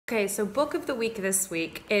Okay, so book of the week this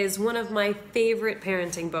week is one of my favorite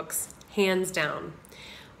parenting books, hands down.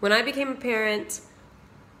 When I became a parent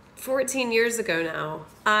 14 years ago now,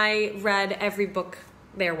 I read every book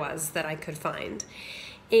there was that I could find.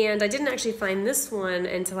 And I didn't actually find this one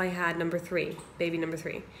until I had baby number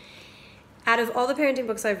three. Out of all the parenting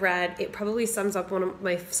books I've read, it probably sums up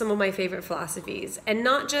some of my favorite philosophies. And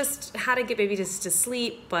not just how to get babies to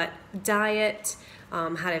sleep, but diet,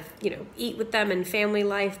 how to eat with them and family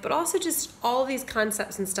life, but also just all these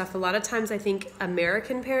concepts and stuff. A lot of times I think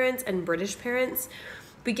American parents and British parents,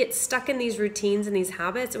 we get stuck in these routines and these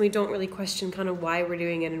habits, and we don't really question kind of why we're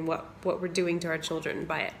doing it and what we're doing to our children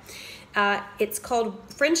by it. It's called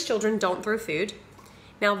French Children Don't Throw Food.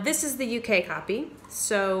 Now, this is the UK copy,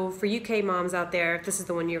 so for UK moms out there, this is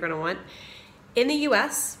the one you're going to want. In the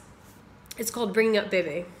US, it's called Bringing Up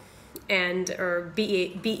Baby, or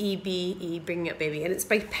B-E-B-E, Bringing Up Baby, and it's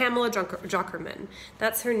by Pamala Druckerman.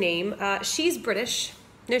 That's her name. She's British.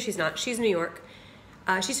 No, she's not. She's New York.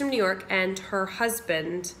 She's from New York, and her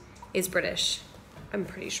husband is British, I'm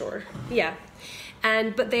pretty sure. Yeah.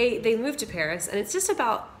 But they moved to Paris, and it's just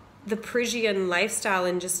about the Parisian lifestyle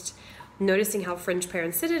and just noticing how French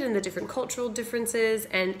parents did it and the different cultural differences.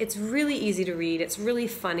 And it's really easy to read. It's really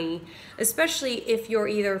funny, especially if you're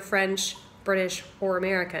either French, British, or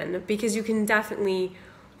American, because you can definitely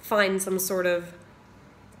find some sort of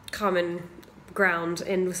common ground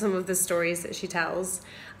in some of the stories that she tells.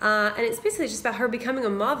 And it's basically just about her becoming a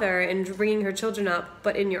mother and bringing her children up,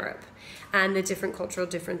 but in Europe, and the different cultural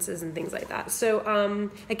differences and things like that. So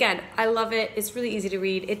again, I love it. It's really easy to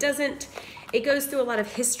read. It goes through a lot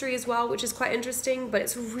of history as well, which is quite interesting, but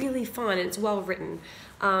it's really fun and it's well written.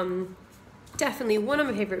 Definitely one of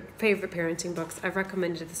my favorite parenting books. I've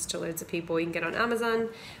recommended this to loads of people. You can get it on Amazon,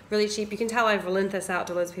 really cheap. You can tell I've lent this out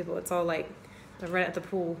to loads of people. It's all like, I read it at the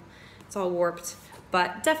pool. It's all warped,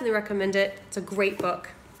 but definitely recommend it. It's a great book.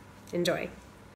 Enjoy.